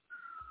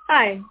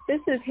Hi, this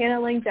is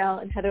Hannah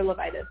Langdell and Heather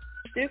Levitas,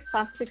 Duke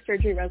Plastic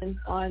Surgery residents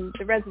on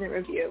The Resident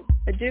Review,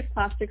 a Duke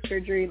Plastic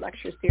Surgery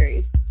lecture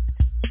series.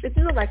 This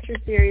is a lecture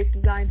series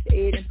designed to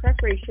aid in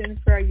preparation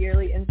for our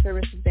yearly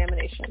in-service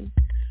examination.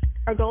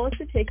 Our goal is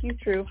to take you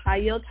through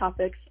high-yield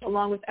topics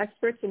along with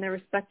experts in their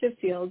respective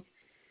fields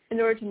in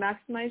order to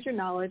maximize your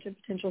knowledge and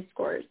potential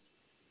scores.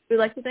 We'd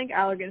like to thank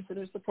Allergan for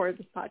their support of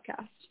this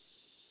podcast.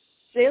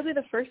 Today will be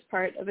the first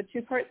part of a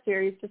two-part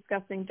series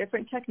discussing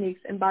different techniques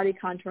in body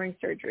contouring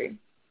surgery.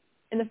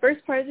 In the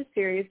first part of the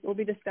series, we'll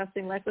be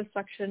discussing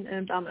liposuction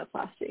and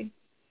abdominoplasty.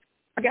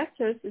 Our guest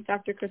host is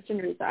Dr. Kristen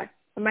Rezak,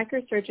 a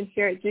microsurgeon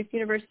here at Duke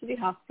University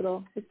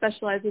Hospital who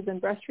specializes in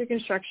breast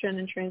reconstruction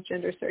and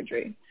transgender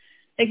surgery.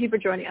 Thank you for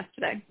joining us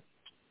today.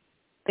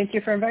 Thank you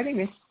for inviting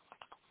me.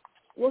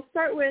 We'll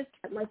start with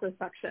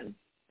liposuction.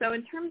 So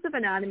in terms of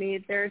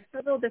anatomy, there are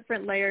several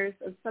different layers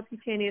of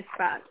subcutaneous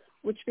fat,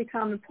 which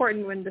become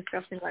important when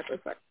discussing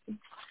liposuction.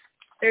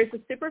 There's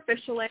the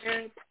superficial layer,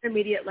 the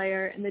intermediate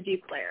layer, and the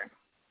deep layer.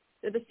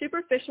 So the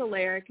superficial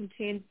layer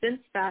contains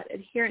dense fat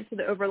adherent to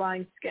the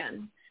overlying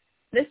skin.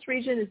 This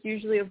region is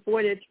usually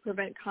avoided to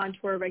prevent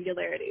contour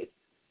irregularities.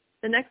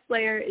 The next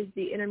layer is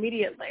the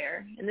intermediate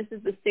layer, and this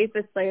is the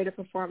safest layer to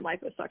perform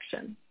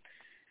liposuction.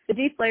 The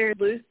deep layer is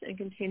loose and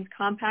contains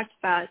compact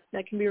fat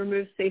that can be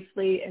removed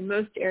safely in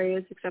most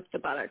areas except the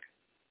buttock.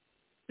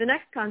 The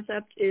next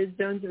concept is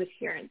zones of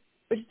adherence,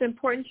 which is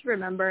important to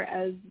remember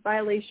as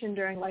violation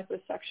during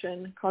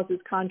liposuction causes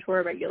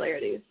contour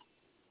irregularities.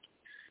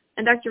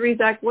 And Dr.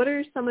 Rezak, what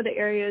are some of the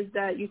areas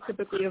that you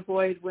typically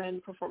avoid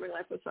when performing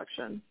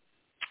liposuction?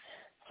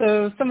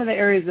 So some of the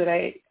areas that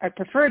I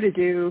prefer to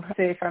do,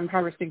 say if I'm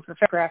harvesting for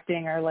fat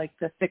grafting, are like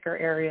the thicker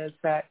areas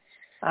that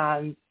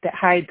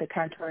hide the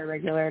contour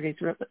irregularities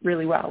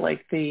really well,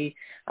 like the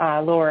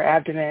lower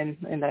abdomen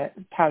and the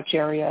pouch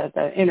area,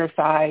 the inner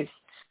thighs,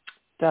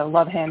 the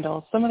love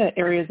handles. Some of the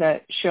areas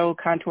that show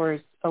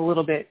contours a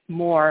little bit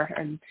more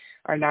and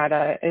are not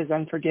as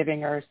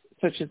unforgiving are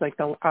such as like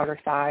the outer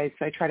thighs.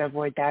 So I try to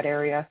avoid that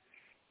area.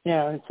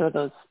 And so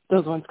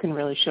those ones can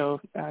really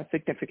show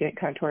significant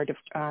contour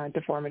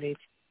deformities.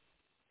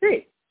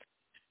 Great.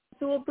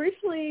 So we'll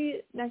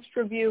briefly next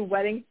review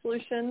wetting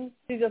solutions.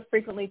 These are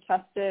frequently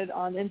tested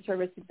on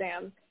in-service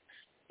exams.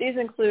 These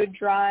include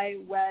dry,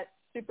 wet,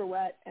 super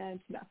wet, and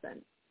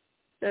tumescent.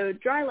 So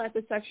dry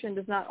liposuction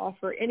does not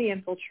offer any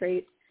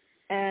infiltrate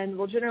and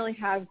will generally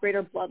have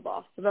greater blood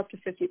loss of up to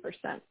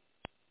 50%.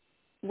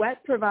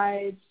 Wet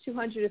provides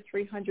 200 to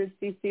 300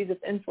 cc's of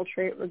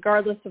infiltrate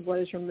regardless of what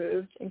is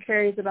removed and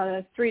carries about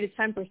a 3 to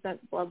 10%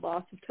 blood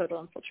loss of total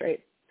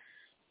infiltrate.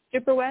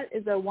 Super wet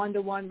is a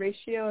 1-to-1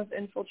 ratio of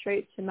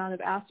infiltrate to amount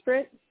of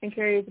aspirate and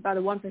carries about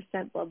a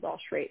 1% blood loss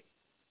rate.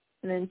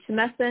 And then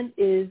tumescent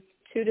is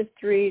 2 to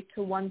 3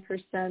 to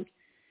 1%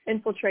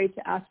 infiltrate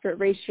to aspirate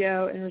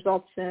ratio and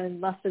results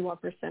in less than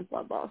 1%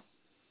 blood loss.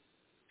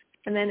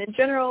 And then in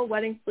general,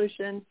 wetting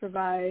solutions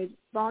provide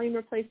volume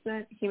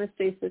replacement,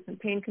 hemostasis, and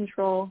pain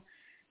control,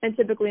 and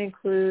typically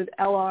include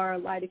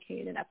LR,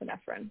 lidocaine, and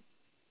epinephrine.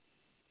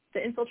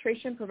 The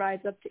infiltration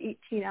provides up to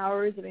 18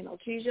 hours of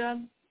analgesia,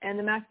 and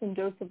the maximum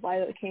dose of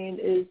lidocaine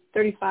is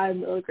 35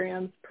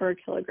 milligrams per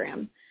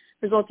kilogram,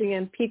 resulting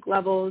in peak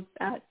levels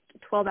at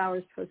 12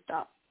 hours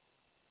post-op.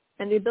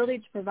 And the ability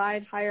to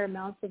provide higher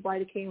amounts of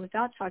lidocaine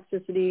without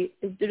toxicity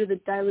is due to the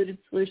diluted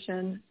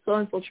solution,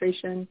 slow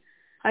infiltration,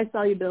 high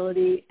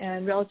solubility,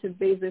 and relative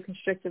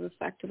vasoconstrictive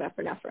effect of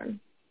epinephrine.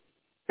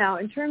 Now,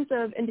 in terms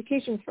of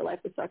indications for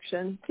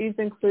liposuction, these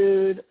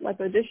include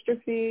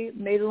lipodystrophy,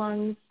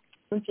 madelungs,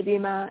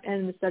 lymphedema,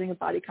 and the setting of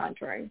body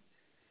contouring.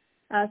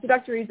 So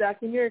Dr.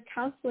 Rezak, when you're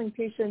counseling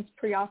patients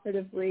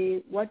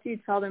preoperatively, what do you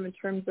tell them in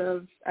terms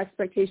of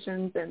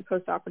expectations and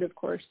postoperative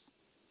course?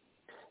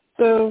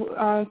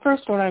 So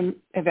first, when I'm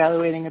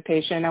evaluating a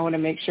patient, I want to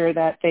make sure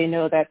that they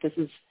know that this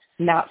is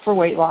not for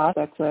weight loss.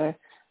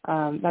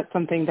 That's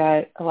something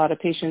that a lot of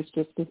patients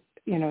just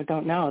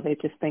don't know. They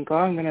just think, oh,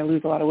 I'm going to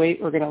lose a lot of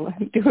weight. We're going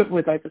to do it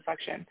with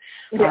liposuction.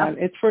 Yeah.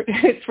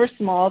 It's for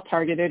small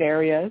targeted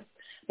areas,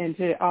 and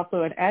to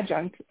also an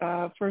adjunct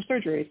for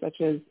surgery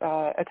such as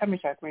a tummy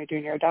tuck when you're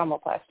doing your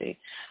abdominoplasty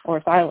or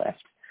a thigh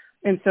lift.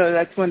 And so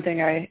that's one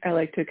thing I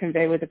like to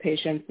convey with the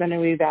patients. Then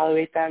we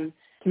evaluate them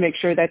to make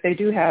sure that they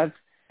do have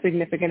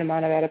significant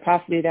amount of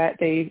adiposity that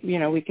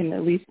we can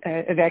at least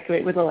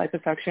evacuate with a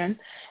liposuction.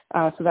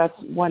 So that's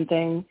one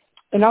thing.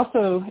 And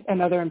also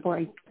another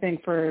important thing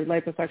for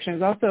liposuction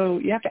is also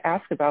you have to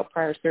ask about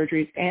prior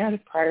surgeries and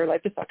prior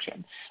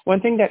liposuction. One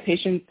thing that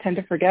patients tend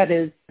to forget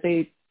is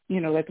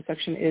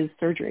liposuction is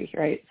surgery,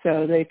 right?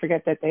 So they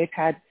forget that they've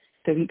had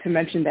to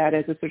mention that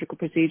as a surgical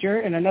procedure.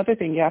 And another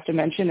thing you have to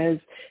mention is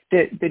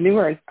the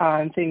newer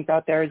things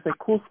out there is like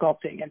cool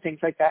sculpting and things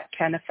like that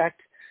can affect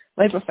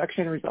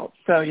liposuction results.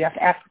 So you have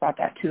to ask about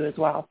that too as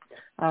well.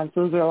 So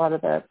those are a lot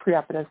of the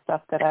preoperative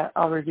stuff that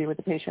I'll review with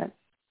the patient.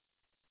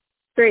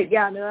 Great.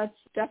 Yeah, no, that's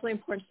definitely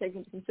important to take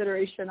into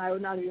consideration. I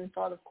would not have even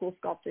thought of cool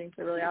sculpting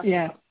to really ask.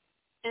 Yeah.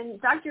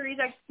 And Dr.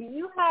 Rezak, do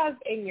you have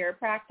in your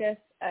practice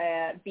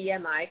a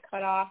BMI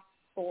cutoff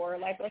for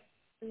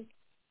liposuction?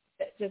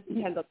 It just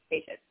depends on the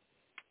patient.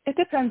 It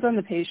depends on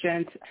the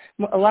patient.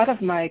 A lot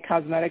of my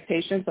cosmetic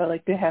patients, I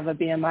like to have a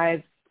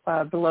BMI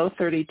below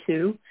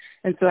 32.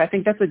 And so I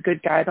think that's a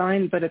good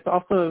guideline, but it's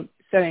also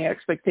setting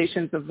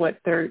expectations of what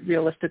they're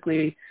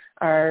realistically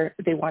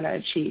they want to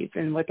achieve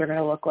and what they're going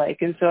to look like.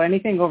 And so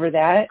anything over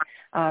that,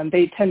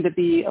 they tend to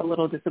be a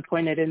little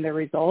disappointed in their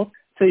results.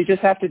 So you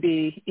just have to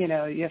be, you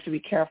have to be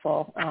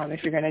careful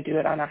if you're going to do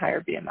it on a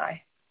higher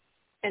BMI.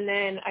 And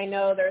then I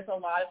know there's a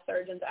lot of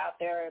surgeons out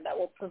there that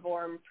will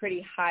perform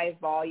pretty high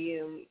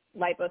volume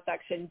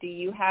liposuction. Do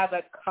you have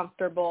a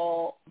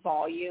comfortable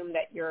volume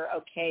that you're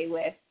okay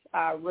with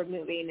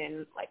removing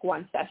in like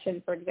one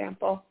session, for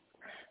example?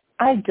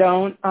 I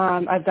don't.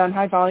 I've done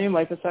high volume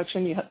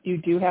liposuction. You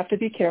do have to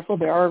be careful.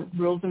 There are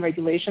rules and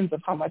regulations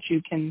of how much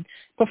you can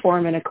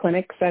perform in a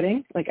clinic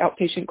setting, like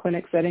outpatient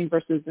clinic setting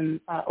versus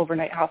an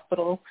overnight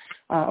hospital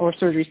or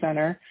surgery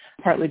center,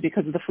 partly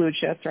because of the fluid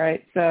shifts,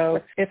 right? So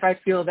if I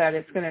feel that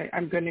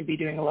I'm going to be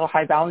doing a little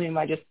high volume,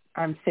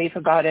 I'm safe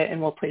about it,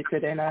 and we'll place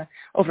it in a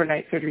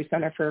overnight surgery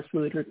center for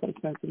fluid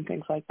replacements and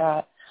things like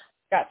that.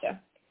 Gotcha.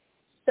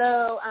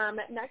 So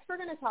next we're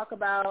going to talk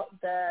about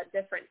the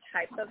different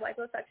types of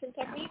liposuction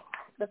techniques.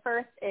 The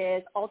first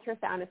is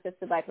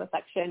ultrasound-assisted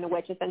liposuction,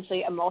 which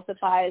essentially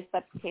emulsifies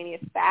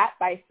subcutaneous fat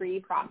by 3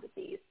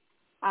 processes.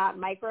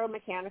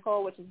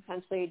 Micromechanical, which is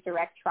essentially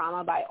direct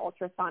trauma by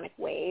ultrasonic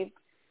waves,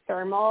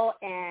 thermal,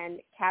 and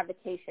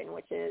cavitation,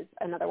 which is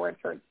another word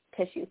for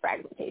tissue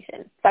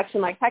fragmentation. Suction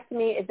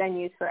lipectomy is then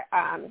used for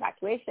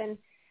evacuation.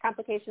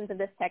 Complications of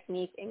this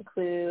technique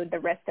include the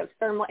risk of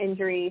thermal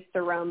injury,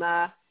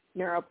 seroma,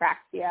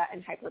 neuropraxia,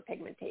 and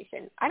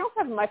hyperpigmentation. I don't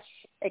have much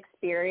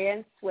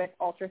experience with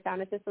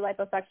ultrasound-assisted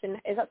liposuction.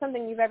 Is that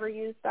something you've ever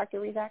used, Dr.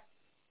 Rezak?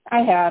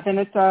 I have, and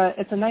it's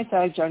a nice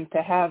adjunct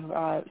to have,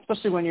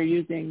 especially when you're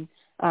using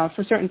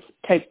for certain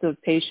types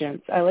of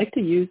patients. I like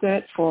to use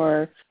it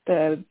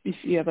if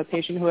you have a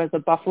patient who has a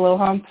buffalo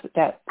hump,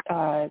 that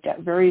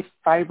very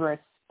fibrous,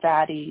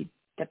 fatty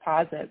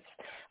deposits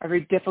are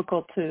very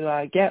difficult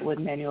to get with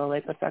manual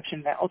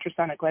liposuction. That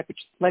ultrasonic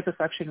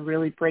liposuction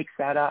really breaks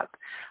that up.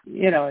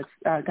 It's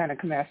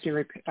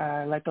gynecomastia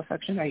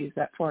liposuction. I use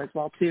that for as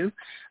well too.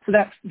 So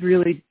that's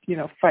really,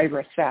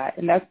 fibrous fat,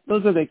 and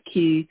those are the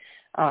key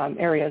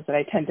areas that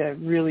I tend to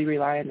really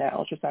rely on that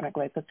ultrasonic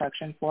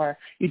liposuction for.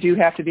 You do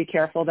have to be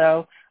careful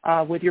though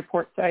with your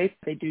port sites.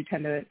 They do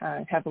tend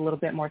to have a little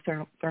bit more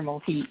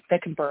thermal heat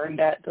that can burn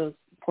those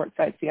port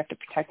sites. So you have to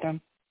protect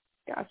them.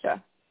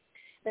 Gotcha.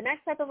 The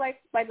next type of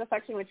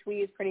liposuction, which we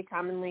use pretty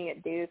commonly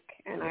at Duke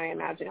and I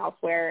imagine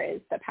elsewhere,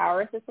 is the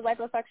power-assisted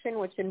liposuction,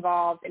 which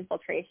involves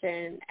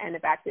infiltration and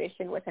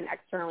evacuation with an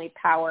externally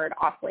powered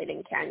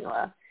oscillating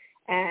cannula.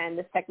 And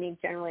this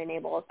technique generally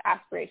enables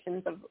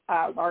aspirations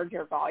of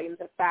larger volumes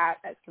of fat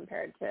as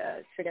compared to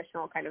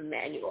traditional kind of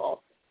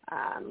manual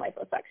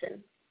liposuction.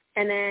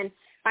 And then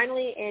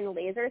finally, in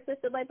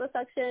laser-assisted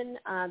liposuction,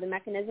 the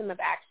mechanism of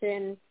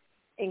action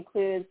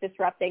includes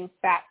disrupting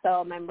fat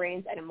cell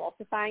membranes and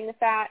emulsifying the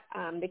fat.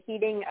 The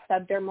heating of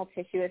subdermal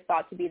tissue is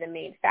thought to be the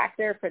main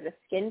factor for the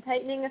skin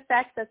tightening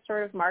effect that's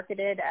sort of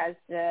marketed as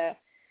the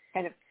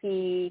kind of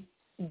key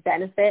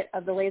benefit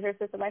of the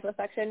laser-assisted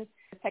liposuction.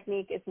 The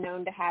technique is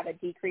known to have a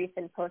decrease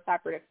in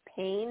postoperative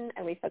pain,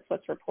 at least that's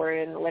what's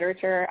reported in the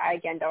literature. I,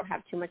 again, don't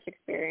have too much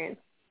experience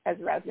as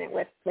a resident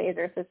with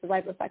laser-assisted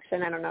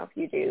liposuction. I don't know if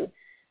you do,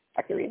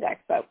 Dr. Rezak,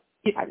 but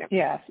I've never.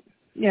 Yes.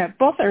 Yeah,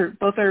 both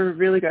are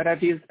really good. I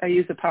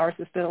use the power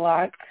assisted a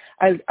lot.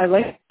 I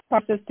like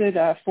power assisted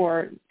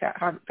for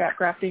fat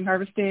grafting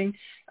harvesting.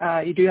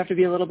 You do have to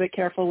be a little bit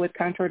careful with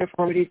contour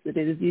deformities. It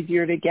is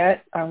easier to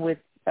get with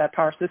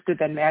power assisted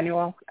than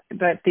manual.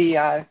 But the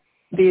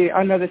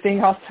another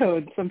thing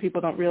also, some people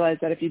don't realize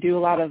that if you do a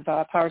lot of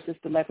power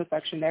assisted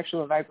liposuction, the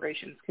actual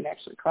vibrations can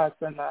actually cause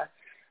some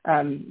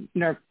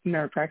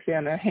neuropraxia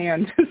on the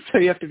hand, so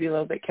you have to be a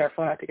little bit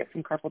careful not to get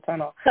some carpal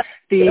tunnel.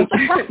 The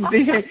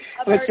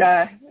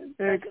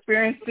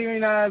experience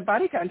doing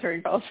body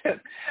contouring fellowship.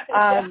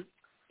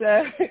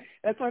 So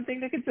that's one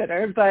thing to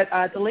consider. But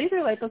the laser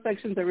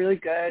liposuctions are really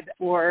good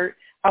for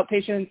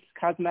outpatients,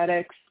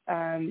 cosmetics.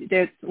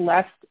 There's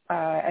less,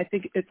 I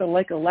think it's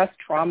like a less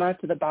trauma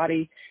to the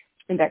body,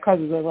 and that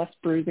causes a less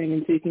bruising,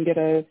 and so you can get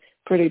a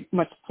pretty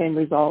much the same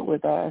result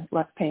with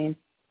less pain.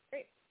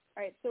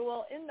 All right, so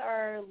we'll end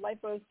our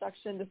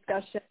liposuction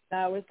discussion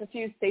with a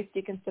few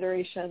safety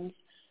considerations.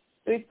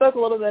 So we spoke a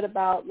little bit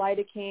about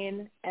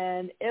lidocaine,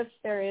 and if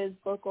there is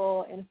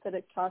local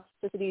anesthetic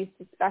toxicity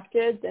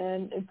suspected,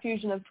 then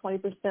infusion of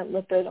 20%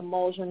 lipid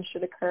emulsion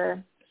should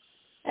occur.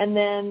 And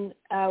then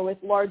with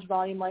large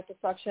volume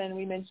liposuction,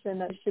 we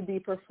mentioned that it should be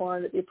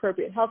performed at the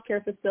appropriate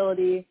healthcare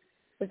facility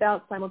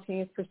without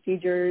simultaneous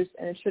procedures,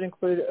 and it should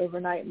include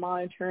overnight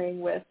monitoring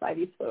with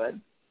IV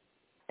fluid.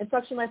 And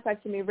suction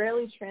lipectomy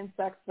rarely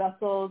transects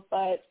vessels,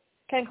 but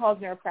can cause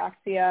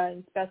neuropraxia, and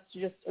it's best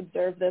to just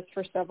observe this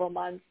for several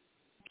months.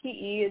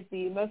 PE is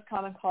the most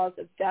common cause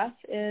of death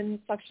in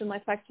suction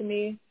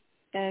lipectomy,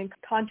 and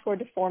contour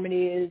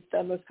deformity is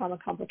the most common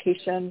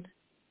complication.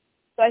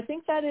 So I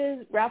think that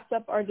wraps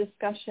up our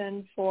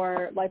discussion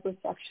for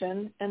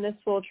liposuction, and this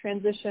will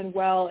transition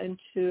well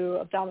into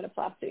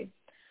abdominoplasty.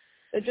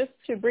 So just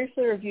to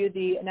briefly review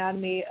the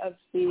anatomy of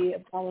the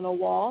abdominal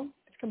wall,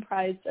 it's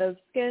comprised of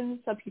skin,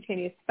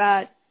 subcutaneous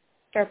fat,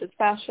 scarpous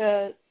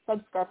fascia,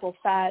 subscarpal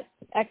fat,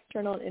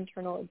 external and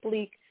internal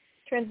oblique,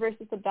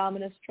 transversus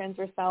abdominis,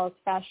 transversalis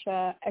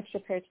fascia,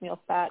 extraperitoneal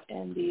fat,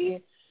 and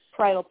the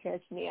parietal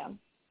peritoneum.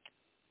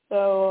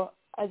 So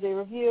as a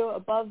review,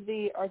 above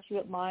the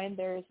arcuate line,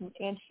 there is an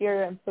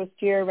anterior and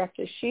posterior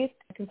rectus sheath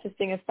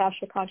consisting of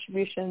fascia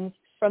contributions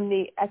from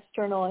the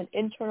external and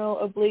internal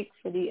oblique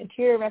for the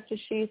anterior rectus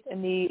sheath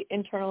and the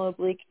internal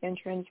oblique and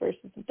transversus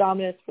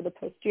abdominis for the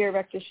posterior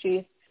rectus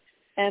sheath.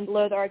 And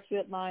below the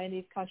arcuate line,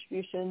 these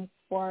contributions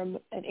form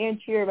an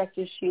anterior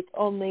rectus sheath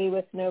only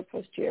with no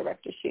posterior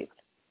rectus sheath.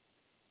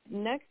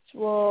 Next,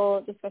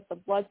 we'll discuss the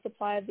blood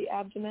supply of the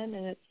abdomen,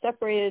 and it's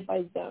separated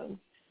by zones.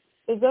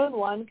 So zone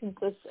 1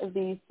 consists of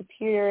the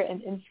superior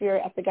and inferior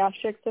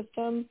epigastric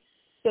system,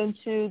 zone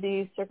 2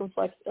 the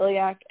circumflex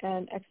iliac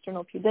and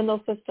external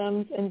pudendal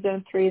systems, and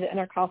zone 3 the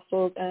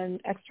intercostals and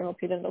external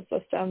pudendal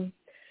system.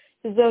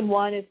 So zone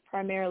 1 is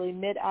primarily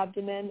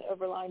mid-abdomen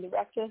overlying the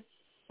rectus.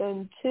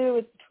 Zone 2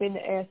 is between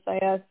the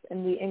ASIS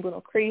and the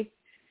inguinal crease,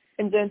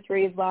 and zone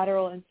 3 is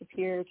lateral and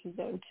superior to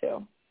zone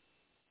 2.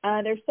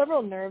 There's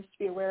several nerves to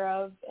be aware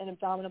of in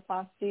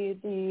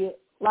abdominoplasty. The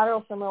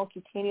lateral femoral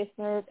cutaneous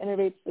nerve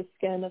innervates the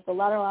skin of the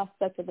lateral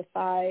aspect of the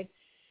thigh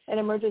and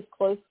emerges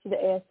close to the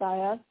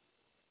ASIS.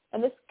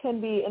 And this can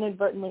be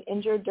inadvertently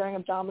injured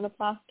during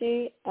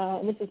abdominoplasty,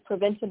 and this is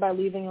prevented by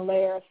leaving a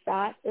layer of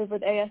fat over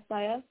the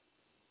ASIS.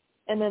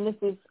 And then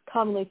this is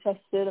commonly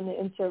tested in the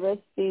in-service.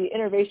 The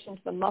innervation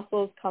to the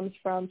muscles comes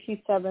from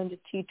T7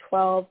 to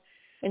T12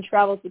 and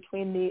travels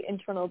between the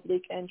internal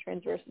oblique and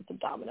transversus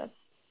abdominis.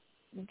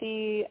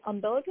 The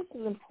umbilicus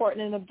is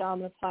important in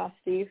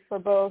abdominoplasty for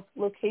both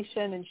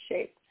location and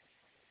shape.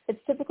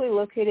 It's typically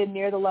located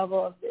near the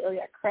level of the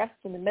iliac crest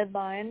in the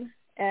midline,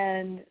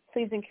 and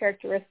pleasing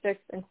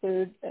characteristics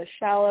include a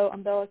shallow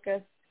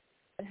umbilicus.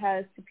 It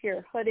has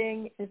superior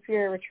hooding,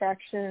 inferior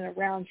retraction, and a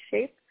round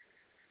shape.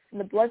 And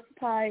the blood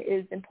supply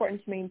is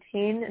important to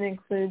maintain and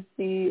includes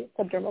the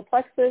subdermal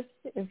plexus,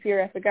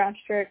 inferior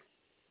epigastric,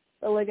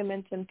 the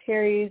ligamentum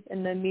teres,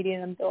 and the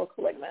median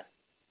umbilical ligament.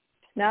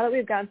 Now that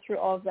we've gone through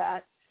all of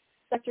that,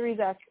 Dr.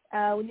 Rezak,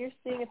 when you're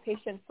seeing a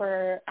patient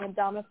for an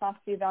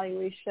abdominoplasty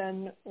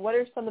evaluation, what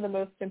are some of the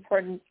most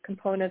important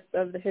components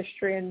of the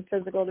history and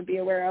physical to be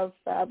aware of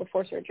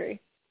before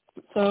surgery?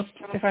 So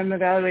if I'm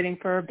evaluating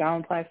for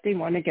abdominoplasty,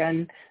 one,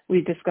 again,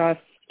 we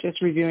discussed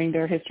just reviewing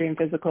their history and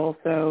physical.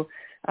 So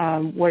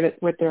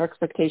what their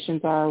expectations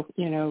are,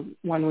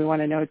 one, we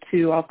want to know.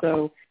 Two,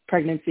 also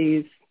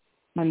pregnancies,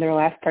 when their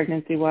last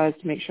pregnancy was,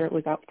 to make sure it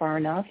was out far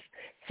enough,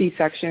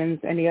 C-sections,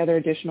 any other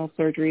additional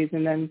surgeries,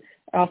 and then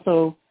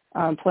also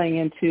playing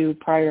into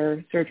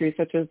prior surgeries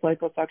such as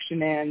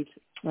liposuction and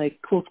like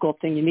cool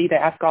sculpting. You need to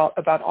ask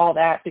about all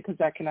that because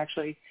that can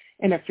actually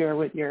interfere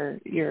with your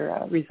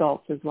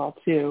results as well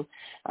too.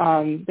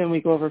 Then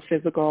we go over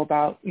physical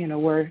about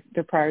where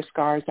their prior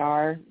scars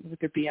are, what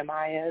their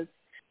BMI is,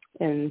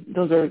 and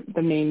those are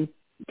the main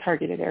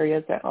targeted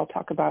areas that I'll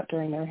talk about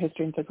during their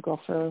history and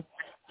physical for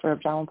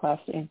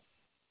abdominoplasty.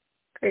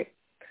 Great.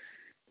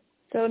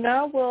 So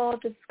now we'll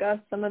discuss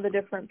some of the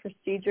different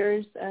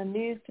procedures, and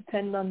these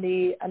depend on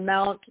the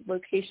amount,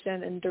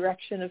 location, and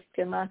direction of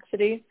skin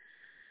laxity.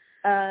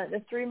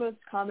 The three most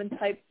common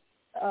types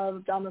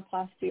of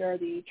abdominoplasty are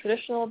the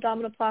traditional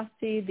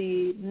abdominoplasty,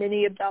 the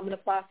mini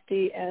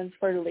abdominoplasty, and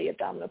fleur-de-lis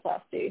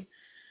abdominoplasty.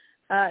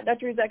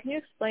 Dr. Rezak, can you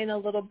explain a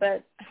little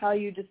bit how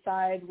you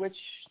decide which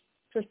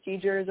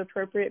procedure is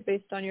appropriate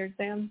based on your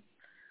exam?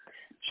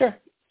 Sure.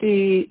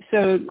 The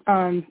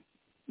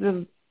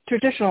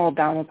traditional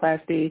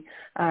abdominoplasty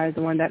is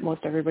the one that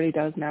most everybody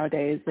does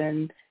nowadays,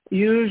 and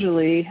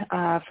usually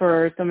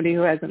for somebody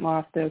who hasn't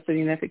lost a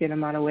significant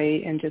amount of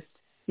weight and just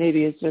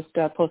maybe is just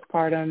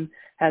postpartum,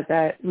 has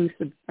that loose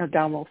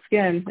abdominal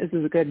skin, this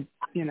is a good,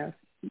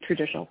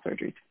 traditional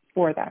surgery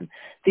for them.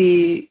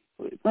 There's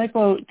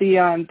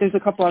a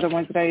couple other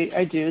ones that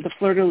I do. The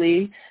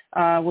fleur-de-lis,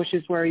 which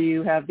is where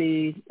you have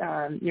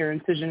your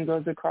incision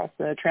goes across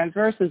the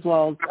transverse as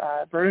well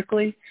as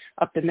vertically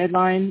up the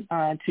midline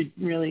to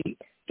really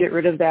get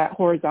rid of that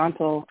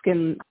horizontal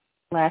skin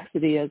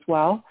laxity as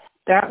well.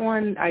 That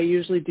one I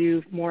usually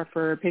do more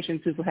for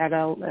patients who've had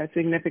a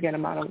significant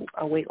amount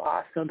of weight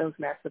loss, so those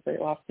massive weight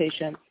loss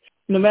patients.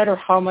 No matter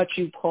how much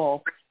you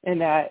pull in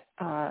that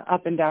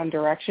up and down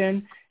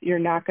direction, you're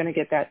not going to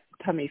get that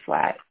tummy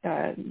flat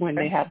when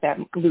they have that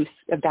loose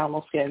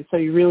abdominal skin. So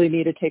you really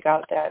need to take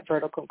out that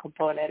vertical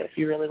component if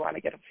you really want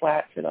to get them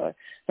flat for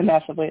the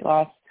massive weight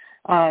loss.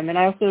 And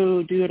I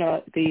also do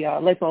the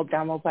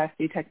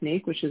lipoabdominoplasty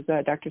technique, which is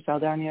Dr.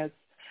 Saldana's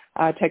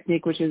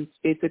technique, which is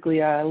basically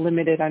a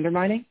limited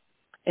undermining.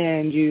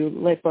 And you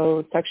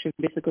liposuction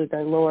basically the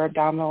lower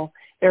abdominal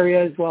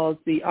area as well as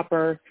the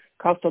upper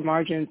costal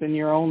margins, and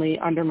you're only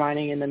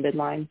undermining in the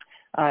midline.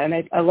 And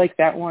I like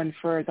that one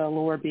for the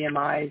lower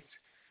BMIs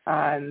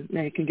And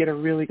you can get a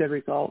really good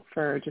result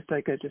for just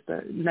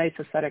a nice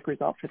aesthetic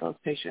result for those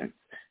patients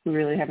who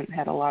really haven't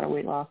had a lot of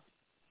weight loss.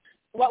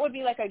 What would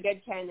be like a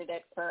good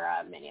candidate for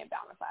mini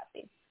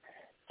abdominoplasty?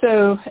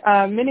 So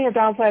mini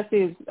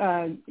abdominoplasty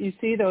is you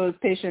see those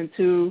patients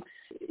who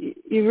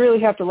you really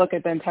have to look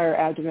at the entire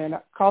abdomen,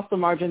 costal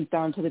margins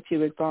down to the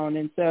pubic bone.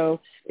 And so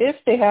if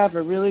they have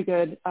a really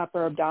good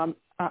upper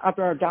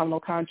abdominal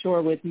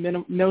contour with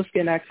no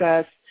skin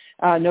excess,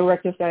 no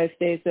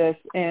rectus-diastasis,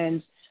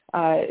 and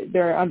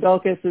their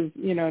umbilicus is,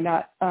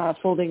 not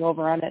folding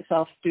over on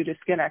itself due to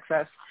skin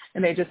excess,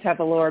 and they just have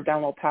a lower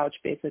abdominal pouch,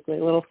 basically,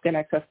 a little skin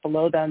excess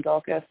below the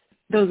umbilicus.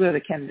 Those are the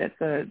candidates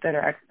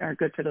that are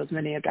good for those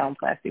mini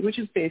abdominoplasty, which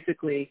is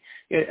basically,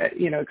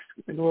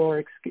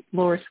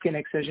 lower skin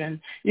excision.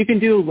 You can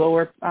do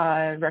lower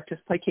rectus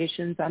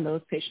plications on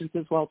those patients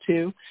as well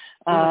too,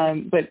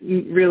 but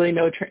really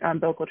no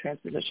umbilical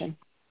transposition.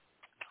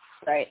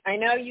 Right. I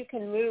know you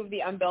can move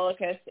the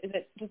umbilicus. Is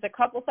it just a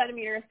couple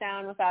centimeters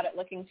down without it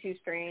looking too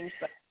strange?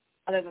 But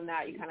other than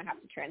that, you kind of have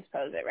to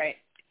transpose it, right?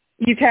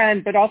 You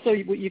can, but also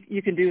what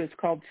you can do is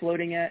called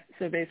floating it.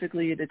 So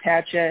basically you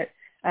detach it.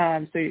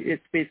 So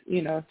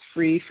it's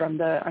free from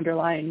the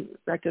underlying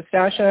rectus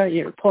fascia.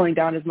 You're pulling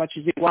down as much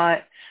as you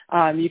want.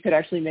 You could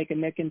actually make a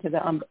nick into the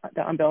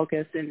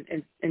umbilicus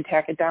and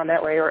tack it down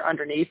that way, or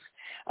underneath,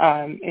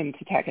 and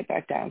to tack it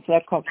back down. So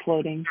that's called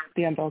floating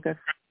the umbilicus.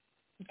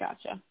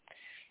 Gotcha.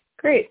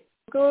 Great.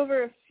 We'll go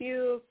over a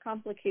few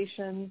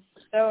complications.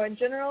 So in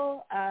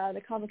general,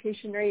 the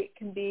complication rate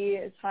can be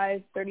as high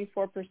as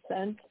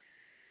 34%.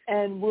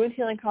 And wound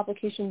healing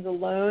complications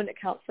alone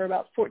account for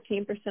about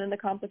 14% of the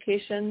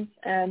complications,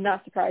 and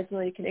not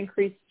surprisingly, it can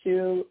increase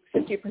to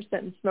 50%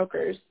 in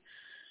smokers.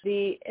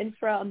 The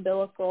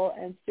infraumbilical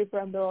and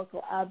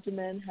supraumbilical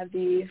abdomen have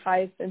the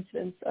highest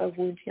incidence of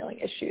wound healing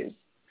issues.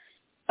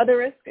 Other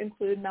risks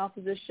include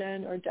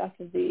malposition or death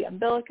of the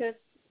umbilicus,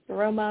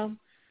 seroma,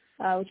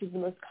 which is the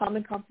most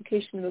common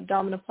complication of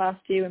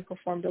abdominoplasty when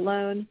performed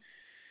alone,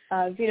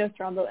 venous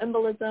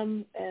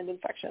thromboembolism, and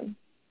infection.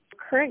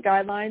 Current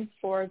guidelines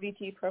for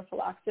VTE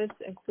prophylaxis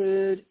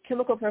include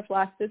chemical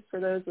prophylaxis for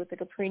those with a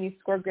Caprini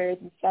score greater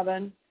than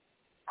 7.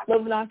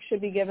 Lovenox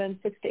should be given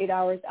 6 to 8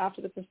 hours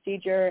after the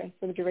procedure and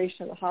for the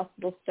duration of the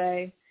hospital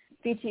stay.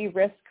 VTE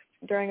risk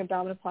during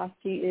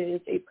abdominoplasty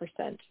is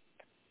 8%.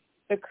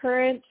 The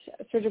current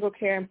Surgical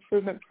Care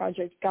Improvement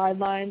Project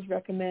guidelines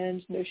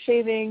recommend no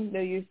shaving,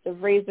 no use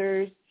of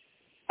razors,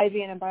 IV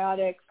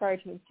antibiotics prior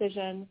to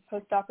incision,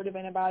 postoperative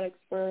antibiotics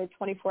for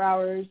 24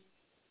 hours,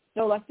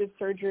 no elective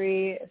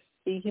surgery if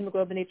the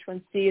hemoglobin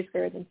H1C is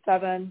greater than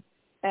 7,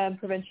 and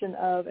prevention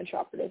of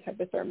intraoperative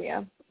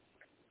hypothermia.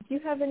 Do you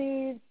have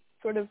any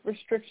sort of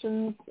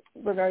restrictions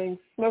regarding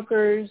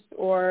smokers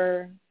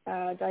or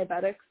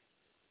diabetics?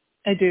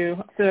 I do.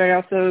 So I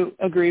also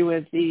agree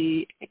with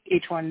the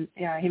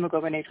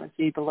hemoglobin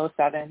H1C below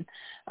 7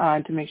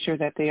 to make sure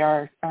that they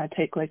are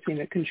take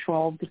glycemic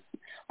control.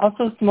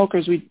 Also,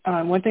 smokers.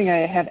 One thing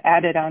I have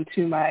added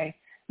onto my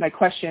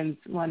questions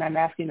when I'm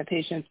asking the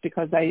patients,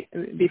 because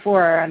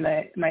before on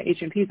my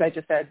H&Ps I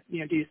just said, do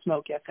you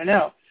smoke, yes or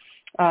no?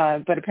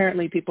 But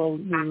apparently people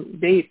who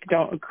vape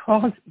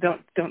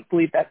don't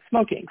believe that's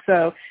smoking.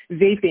 So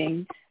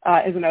vaping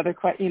is another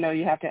question.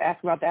 You have to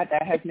ask about that.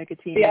 That has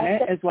nicotine in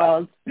it, as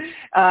well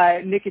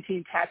as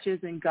nicotine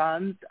patches and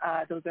gums.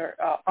 Those are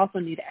also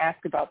need to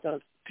ask about those,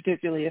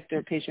 particularly if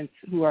they're patients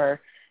who are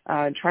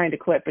trying to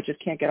quit but just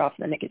can't get off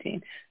the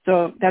nicotine.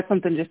 So that's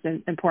something just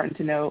important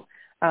to know.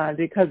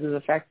 Because of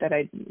the fact that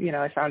I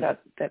found out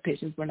that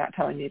patients were not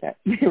telling me that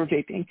they were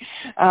vaping,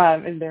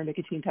 and their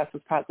nicotine test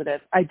was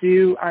positive. I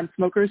do, on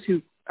smokers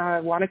who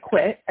want to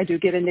quit, I do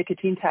get a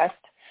nicotine test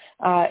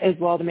as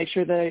well to make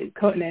sure the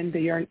cotinine,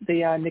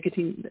 the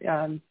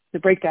nicotine, the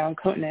breakdown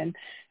cotinine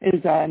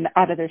is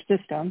out of their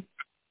system.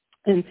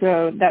 And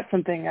so that's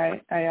something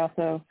I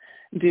also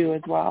do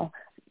as well.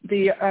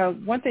 The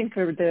one thing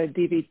for the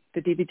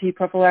DVT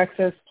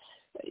prophylaxis,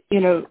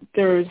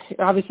 there's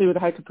obviously with a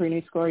high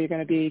Caprini score, you're going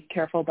to be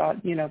careful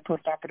about,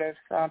 postoperative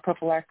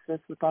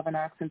prophylaxis with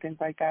Lovenox and things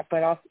like that.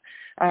 But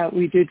also,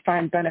 we did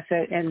find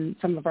benefit in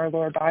some of our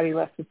lower body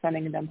lifts of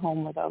sending them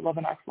home with a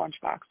Lovenox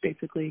lunchbox,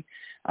 basically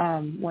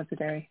once a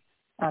day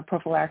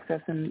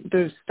prophylaxis. And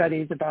there's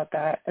studies about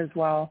that as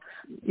well.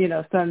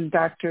 Some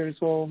doctors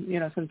will,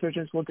 some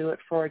surgeons will do it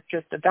for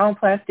just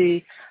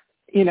abdominoplasty.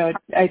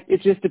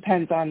 It just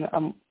depends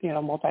on,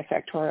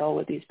 multifactorial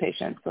with these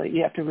patients. So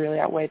you have to really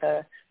outweigh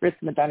the risks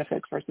and the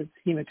benefits versus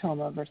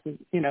hematoma versus,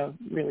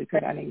 really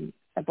preventing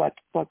a blood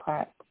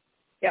clot.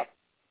 Yep.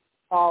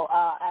 Well,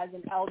 as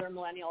an elder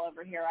millennial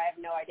over here, I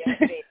have no idea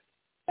what vape,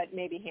 but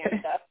maybe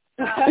hand stuff.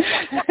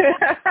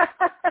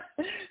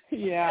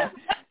 Yeah.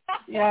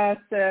 Yeah.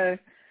 So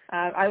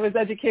I was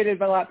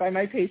educated a lot by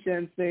my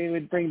patients. They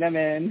would bring them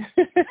in.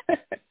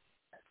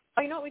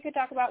 Oh, you know what we could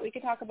talk about? We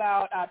could talk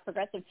about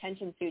progressive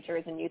tension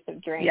sutures and use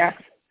of drains. Yes.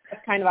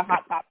 That's kind of a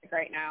hot topic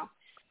right now.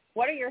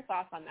 What are your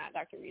thoughts on that,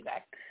 Dr.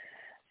 Rezak?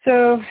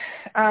 So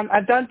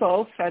I've done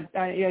both.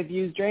 I've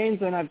used drains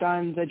and I've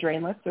done the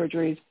drainless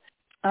surgeries.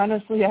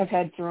 Honestly, I've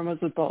had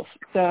seromas with both.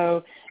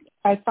 So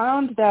I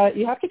found that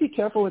you have to be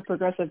careful with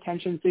progressive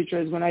tension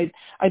sutures. When I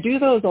do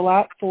those a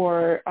lot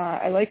for,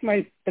 I like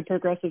the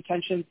progressive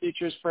tension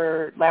sutures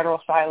for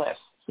lateral thigh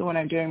lifts. So when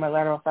I'm doing my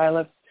lateral thigh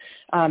lifts,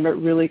 it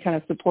really kind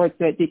of supports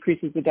it,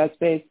 decreases the dead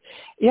space.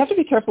 You have to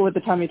be careful with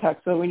the tummy tuck.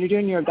 So when you're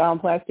doing your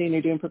abdominoplasty and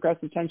you're doing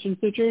progressive tension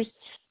sutures,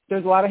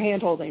 there's a lot of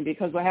hand holding,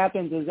 because what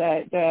happens is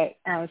that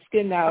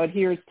skin now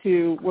adheres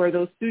to where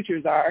those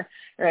sutures are,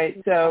 right?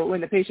 So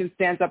when the patient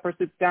stands up or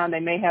sits down, they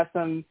may have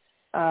some,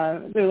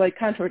 they're like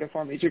contour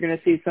deformities. You're going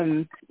to see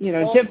some,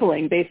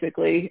 dimpling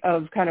basically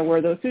of kind of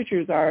where those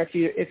sutures are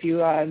if you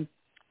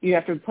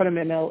have to put them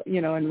in,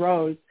 in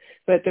rows.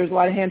 But there's a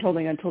lot of hand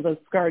holding until those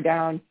scar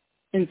down.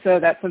 And so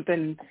that's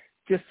something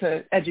just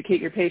to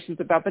educate your patients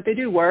about. But they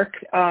do work,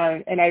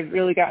 and I've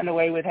really gotten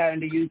away with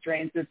having to use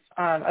drains.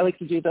 I like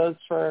to do those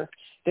for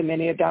the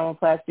mini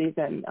abdominoplasties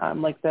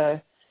and like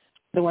the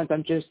ones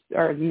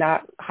are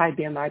not high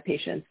BMI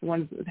patients. The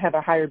ones that have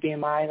a higher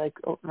BMI, like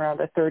around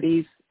the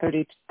 30s,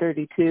 30 to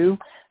 32,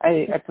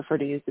 I prefer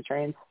to use the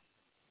drains.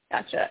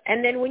 Gotcha.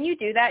 And then when you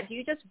do that, do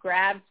you just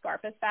grab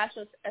scarpus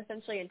fascia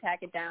essentially and tack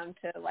it down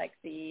to like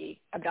the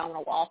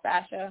abdominal wall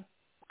fascia?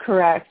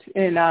 Correct.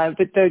 And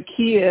but the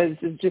key is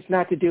just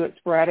not to do it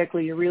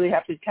sporadically. You really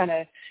have to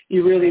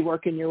you really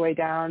working your way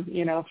down,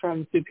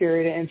 from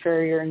superior to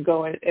inferior and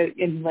go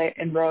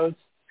in rows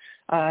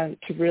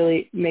to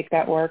really make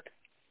that work.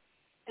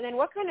 And then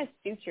what kind of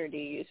suture do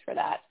you use for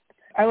that?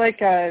 I like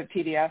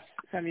PDF.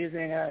 So I'm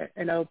using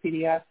an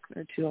O-PDF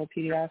or 2O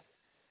PDF.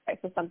 Okay,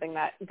 so something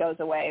that goes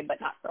away but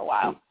not for a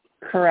while.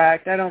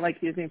 Correct. I don't like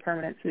using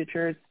permanent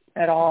sutures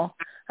at all.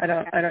 I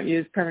don't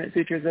use permanent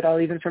sutures at all,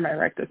 even for my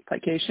rectus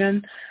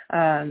plication.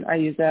 I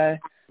use the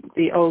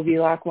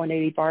O-V-Lock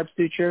 180 barb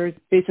sutures,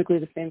 basically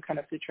the same kind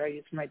of suture I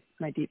use for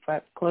my deep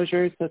flap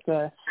closures. So it's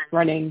a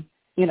running,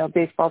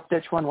 baseball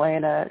stitch one way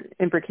and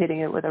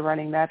imbricating it with a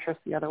running mattress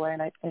the other way,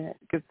 and it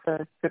gives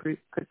a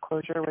good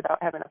closure without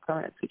having a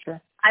permanent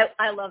suture.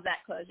 I love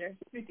that closure.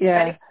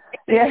 Yeah.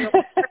 Yeah.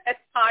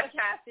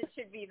 Podcast, it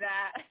should be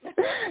that.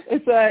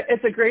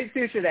 It's a great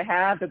suture to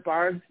have. The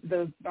barbs,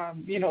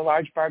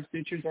 large barb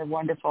sutures are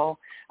wonderful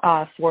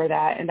for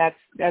that, and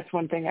that's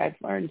one thing I've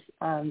learned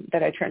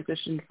that I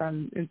transitioned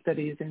from instead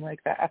of using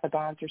like the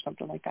epidons or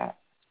something like that.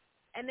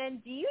 And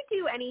then do you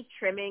do any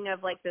trimming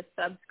of like the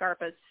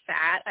subscarpus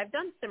fat? I've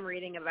done some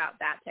reading about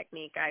that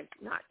technique. I've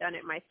not done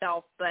it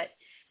myself, but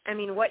I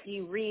mean, what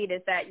you read is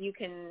that you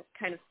can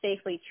kind of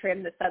safely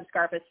trim the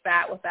subscarpus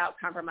fat without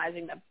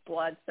compromising the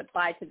blood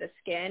supply to the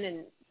skin.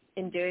 And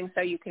in doing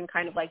so, you can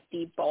kind of like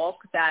debulk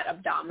that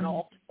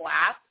abdominal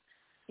flap.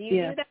 Do you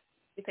do that?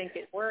 Do you think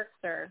it works?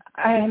 Or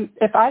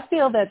if I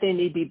feel that they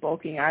need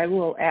debulking, I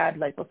will add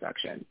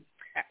liposuction.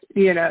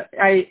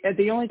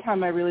 The only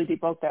time I really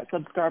debulk that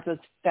subscarpus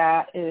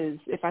fat is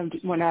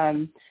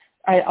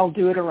I'll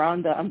do it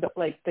around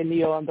the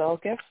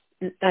neo-umbilicus.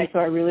 And so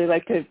I really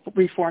like to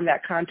reform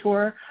that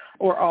contour,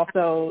 or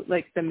also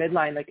like the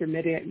midline, like your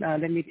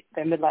the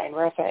midline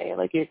raphe,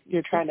 like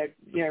you're trying to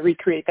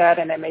recreate that,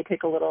 and I may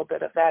take a little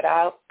bit of that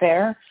out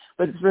there,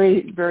 but it's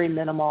very, very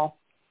minimal.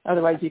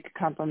 Otherwise, you could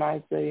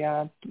compromise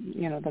the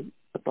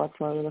the blood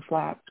flow to the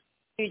flap.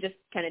 You just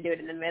kind of do it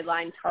in the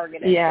midline,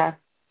 target it. Yeah,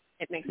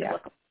 it makes it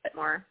look a bit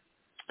more.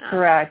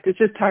 Correct. It's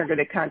just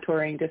targeted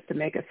contouring just to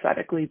make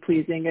aesthetically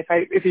pleasing.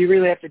 If you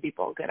really have to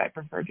debulk it, I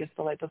prefer just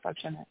the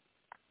liposuction.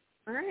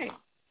 All right.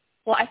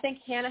 Well, I think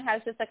Hannah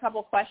has just a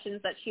couple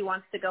questions that she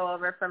wants to go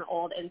over from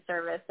old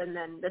in-service, and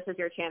then this is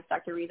your chance,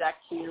 Dr. Rezak,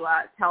 to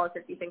tell us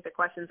if you think the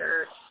questions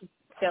are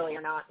silly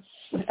or not.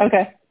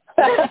 Okay.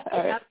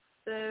 All right.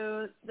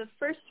 So the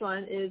first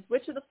one is,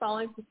 which of the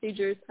following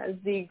procedures has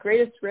the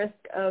greatest risk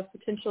of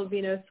potential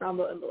venous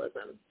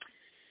thromboembolism?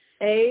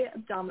 A,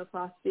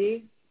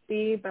 abdominoplasty,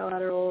 B,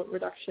 bilateral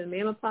reduction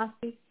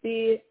mammoplasty,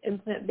 C,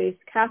 implant-based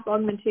calf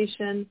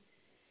augmentation,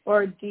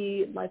 or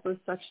D,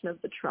 liposuction of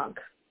the trunk.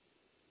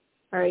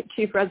 All right,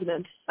 Chief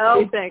Resident, what do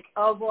you think?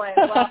 Oh, boy.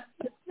 Well,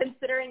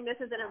 considering this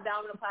is an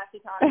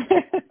abdominoplasty talk,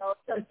 it's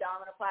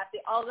abdominoplasty.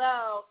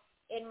 Although,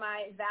 in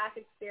my vast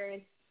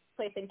experience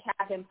placing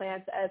calf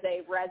implants as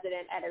a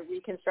resident at a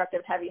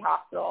reconstructive heavy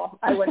hospital,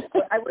 I wouldn't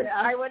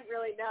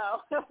really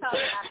know about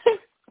that.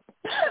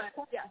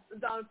 Yes,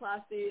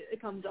 abdominoplasty, it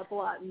comes up a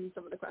lot in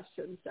some of the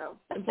questions, so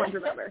important to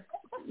remember.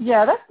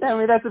 Yeah,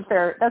 that's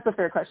a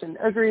fair question.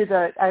 Agree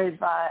that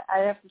I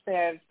have to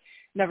say I've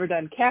never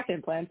done calf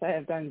implants. I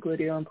have done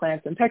gluteal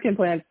implants and pec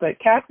implants, but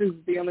calf is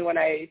the only one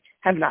I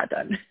have not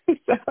done.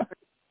 So.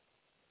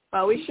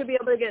 Well, we should be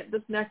able to get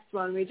this next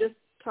one. We just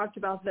talked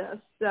about this.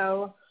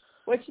 So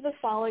which of the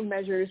following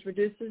measures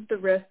reduces the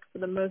risk for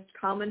the most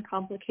common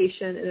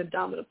complication in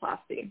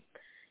abdominoplasty?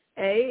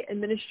 A,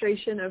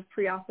 administration of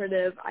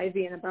preoperative IV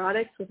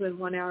antibiotics within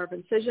 1 hour of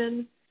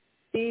incision.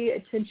 B,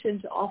 attention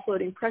to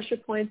offloading pressure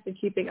points and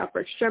keeping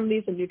upper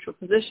extremities in neutral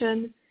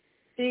position.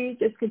 C,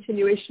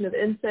 discontinuation of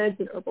NSAIDs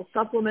and herbal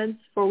supplements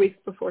 4 weeks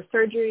before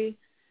surgery.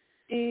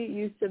 D,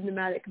 use of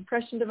pneumatic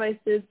compression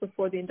devices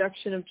before the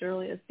induction of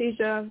general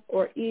anesthesia.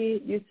 Or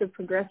E, use of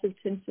progressive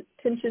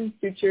tension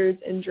sutures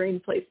and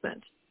drain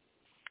placement.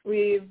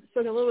 We've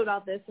spoken a little bit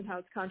about this and how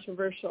it's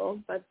controversial,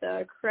 but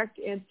the correct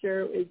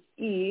answer is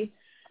E.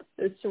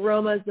 The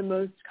seroma is the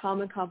most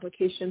common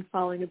complication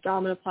following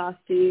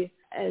abdominoplasty,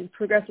 and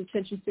progressive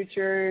tension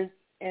sutures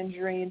and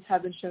drains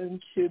have been shown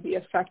to be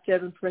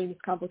effective in preventing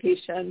this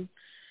complication.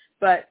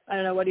 But I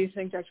don't know, what do you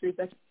think, Dr.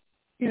 Rezak?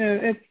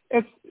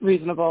 It's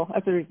reasonable.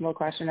 That's a reasonable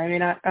question. I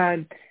mean,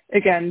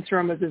 again,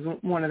 seromas is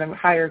one of the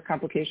higher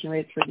complication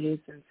rates for these,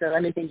 and so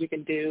anything you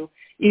can do,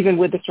 even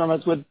with the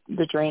seromas, with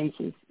the drains,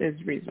 is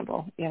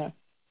reasonable.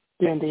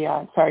 Doing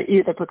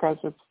the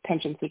progressive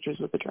tension sutures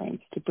with the drains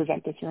to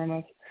prevent the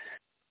seromas.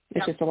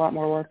 It's just a lot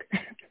more work.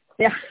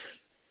 Yeah.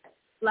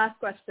 Last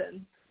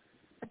question.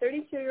 A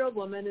 32-year-old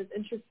woman is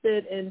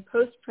interested in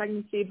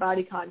post-pregnancy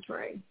body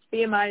contouring.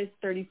 BMI is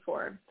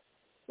 34.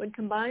 When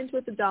combined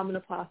with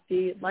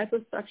abdominoplasty,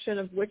 liposuction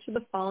of which of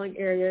the following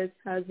areas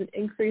has an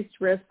increased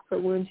risk for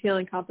wound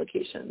healing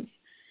complications?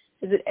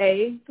 Is it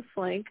A, the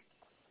flank,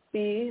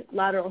 B,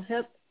 lateral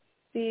hip,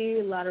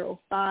 C, lateral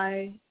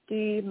thigh,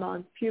 D,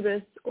 mons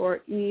pubis,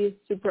 or E,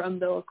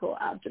 supraumbilical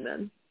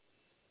abdomen?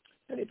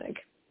 What do you think?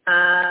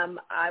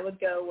 I would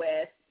go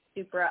with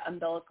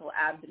supraumbilical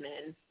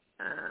abdomen.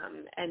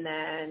 And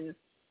then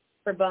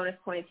for bonus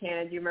points,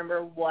 Hannah, do you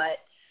remember what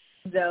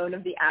zone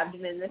of the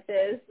abdomen this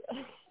is?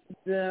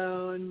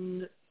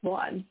 Zone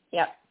 1.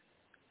 Yep.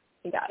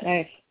 You got it.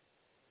 Nice.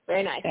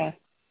 Very nice.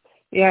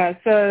 Yeah.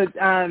 So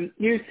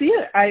you see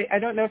it. I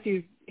don't know if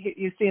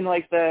you've seen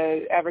like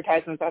the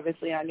advertisements,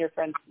 obviously, on your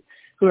friends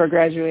who are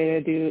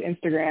graduated do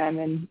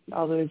Instagram and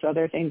all those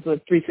other things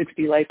with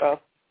 360 lipo.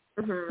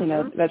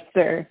 Mm-hmm. That's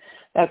their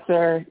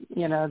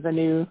the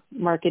new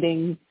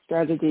marketing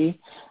strategy.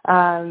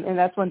 And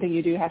that's one thing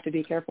you do have to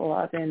be careful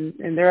of. And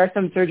there are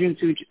some surgeons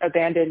who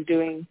abandon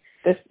doing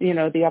this,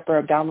 the upper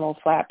abdominal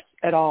flaps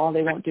at all.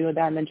 They won't do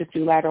them and just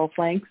do lateral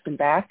flanks and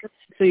back.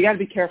 So you got to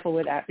be careful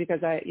with that,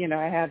 because I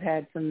have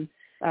had some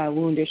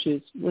wound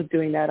issues with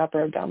doing that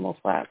upper abdominal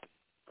flap.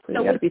 So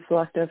you got to be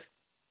selective.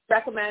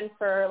 Recommend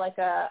for like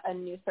a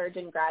new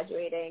surgeon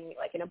graduating,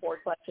 like in a board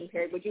selection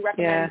period, would you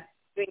recommend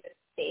doing it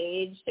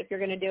staged if you're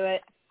going to do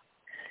it?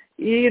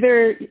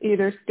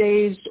 Either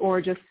staged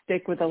or just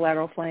stick with the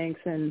lateral flanks,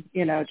 and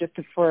just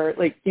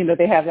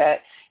they have that,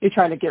 you're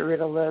trying to get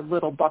rid of the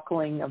little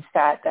buckling of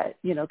fat that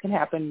can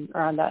happen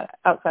around the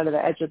outside of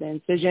the edge of the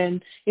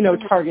incision.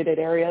 Targeted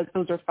areas,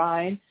 those are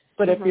fine.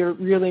 But if you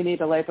really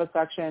need a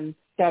liposuction,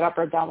 that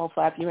upper abdominal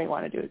flap, you may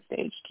want to do it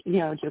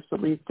staged. Just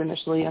at least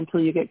initially until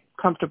you get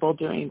comfortable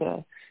doing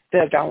the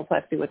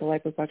abdominoplasty with the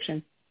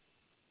liposuction.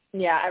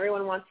 Yeah,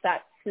 everyone wants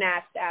that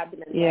snatched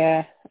abdomen.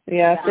 Yeah,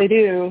 yes, they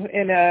do,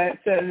 and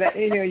so that,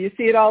 you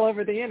see it all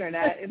over the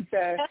internet. And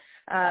so,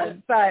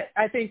 but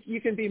I think you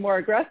can be more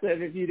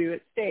aggressive if you do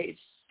it staged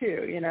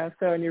too.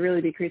 So, and you're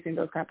really decreasing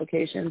those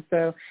complications.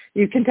 So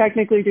you can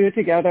technically do it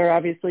together,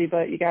 obviously,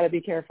 but you got to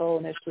be careful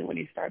initially when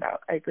you start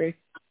out. I agree.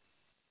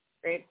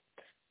 Great.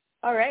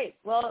 All right.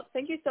 Well,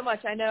 thank you so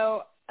much. I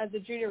know as a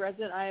junior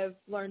resident, I have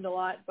learned a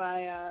lot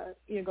by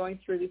going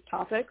through these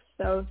topics.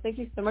 So thank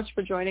you so much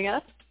for joining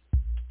us.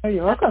 Oh,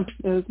 you're welcome.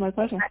 It was my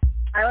pleasure.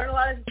 I learn a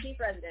lot as a chief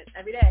resident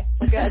every day.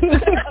 Good.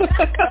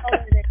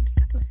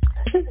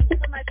 Thank you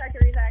so much, Dr.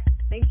 Rezak.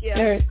 Thank you.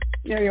 All right.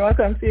 Yeah, you're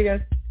welcome. See you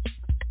guys.